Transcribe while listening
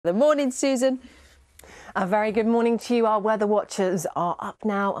Good morning, Susan. A very good morning to you. Our weather watchers are up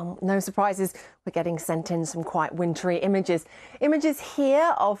now, and no surprises, we're getting sent in some quite wintry images. Images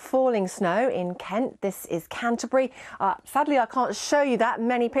here of falling snow in Kent. This is Canterbury. Sadly, I can't show you that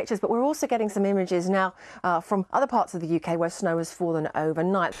many pictures, but we're also getting some images now from other parts of the UK where snow has fallen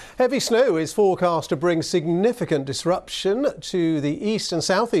overnight. Heavy snow is forecast to bring significant disruption to the east and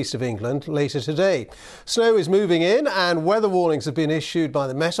southeast of England later today. Snow is moving in and weather warnings have been issued by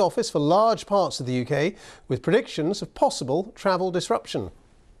the Met Office for large parts of the UK, with predictions of possible travel disruption.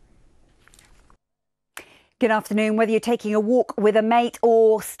 Good afternoon. Whether you're taking a walk with a mate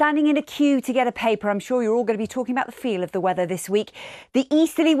or standing in a queue to get a paper, I'm sure you're all going to be talking about the feel of the weather this week. The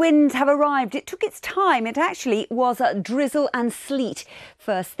easterly winds have arrived. It took its time. It actually was drizzle and sleet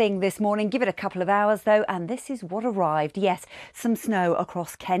first thing this morning. Give it a couple of hours though, and this is what arrived. Yes, some snow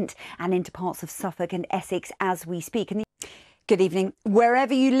across Kent and into parts of Suffolk and Essex as we speak. Good evening.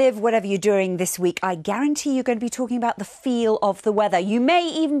 Wherever you live, whatever you're doing this week, I guarantee you're going to be talking about the feel of the weather. You may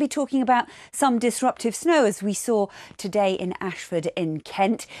even be talking about some disruptive snow, as we saw today in Ashford in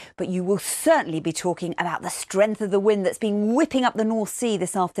Kent. But you will certainly be talking about the strength of the wind that's been whipping up the North Sea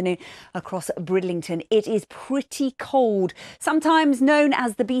this afternoon across Bridlington. It is pretty cold, sometimes known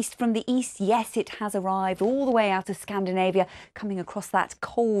as the beast from the east. Yes, it has arrived all the way out of Scandinavia, coming across that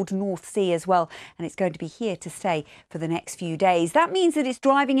cold North Sea as well. And it's going to be here to stay for the next few days. That means that it's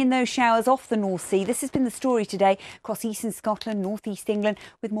driving in those showers off the North Sea. This has been the story today across eastern Scotland, northeast England,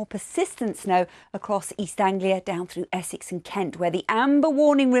 with more persistent snow across East Anglia down through Essex and Kent, where the amber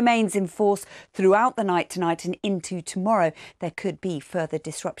warning remains in force throughout the night tonight and into tomorrow. There could be further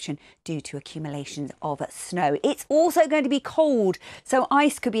disruption due to accumulations of snow. It's also going to be cold, so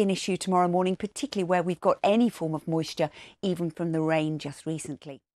ice could be an issue tomorrow morning, particularly where we've got any form of moisture, even from the rain just recently.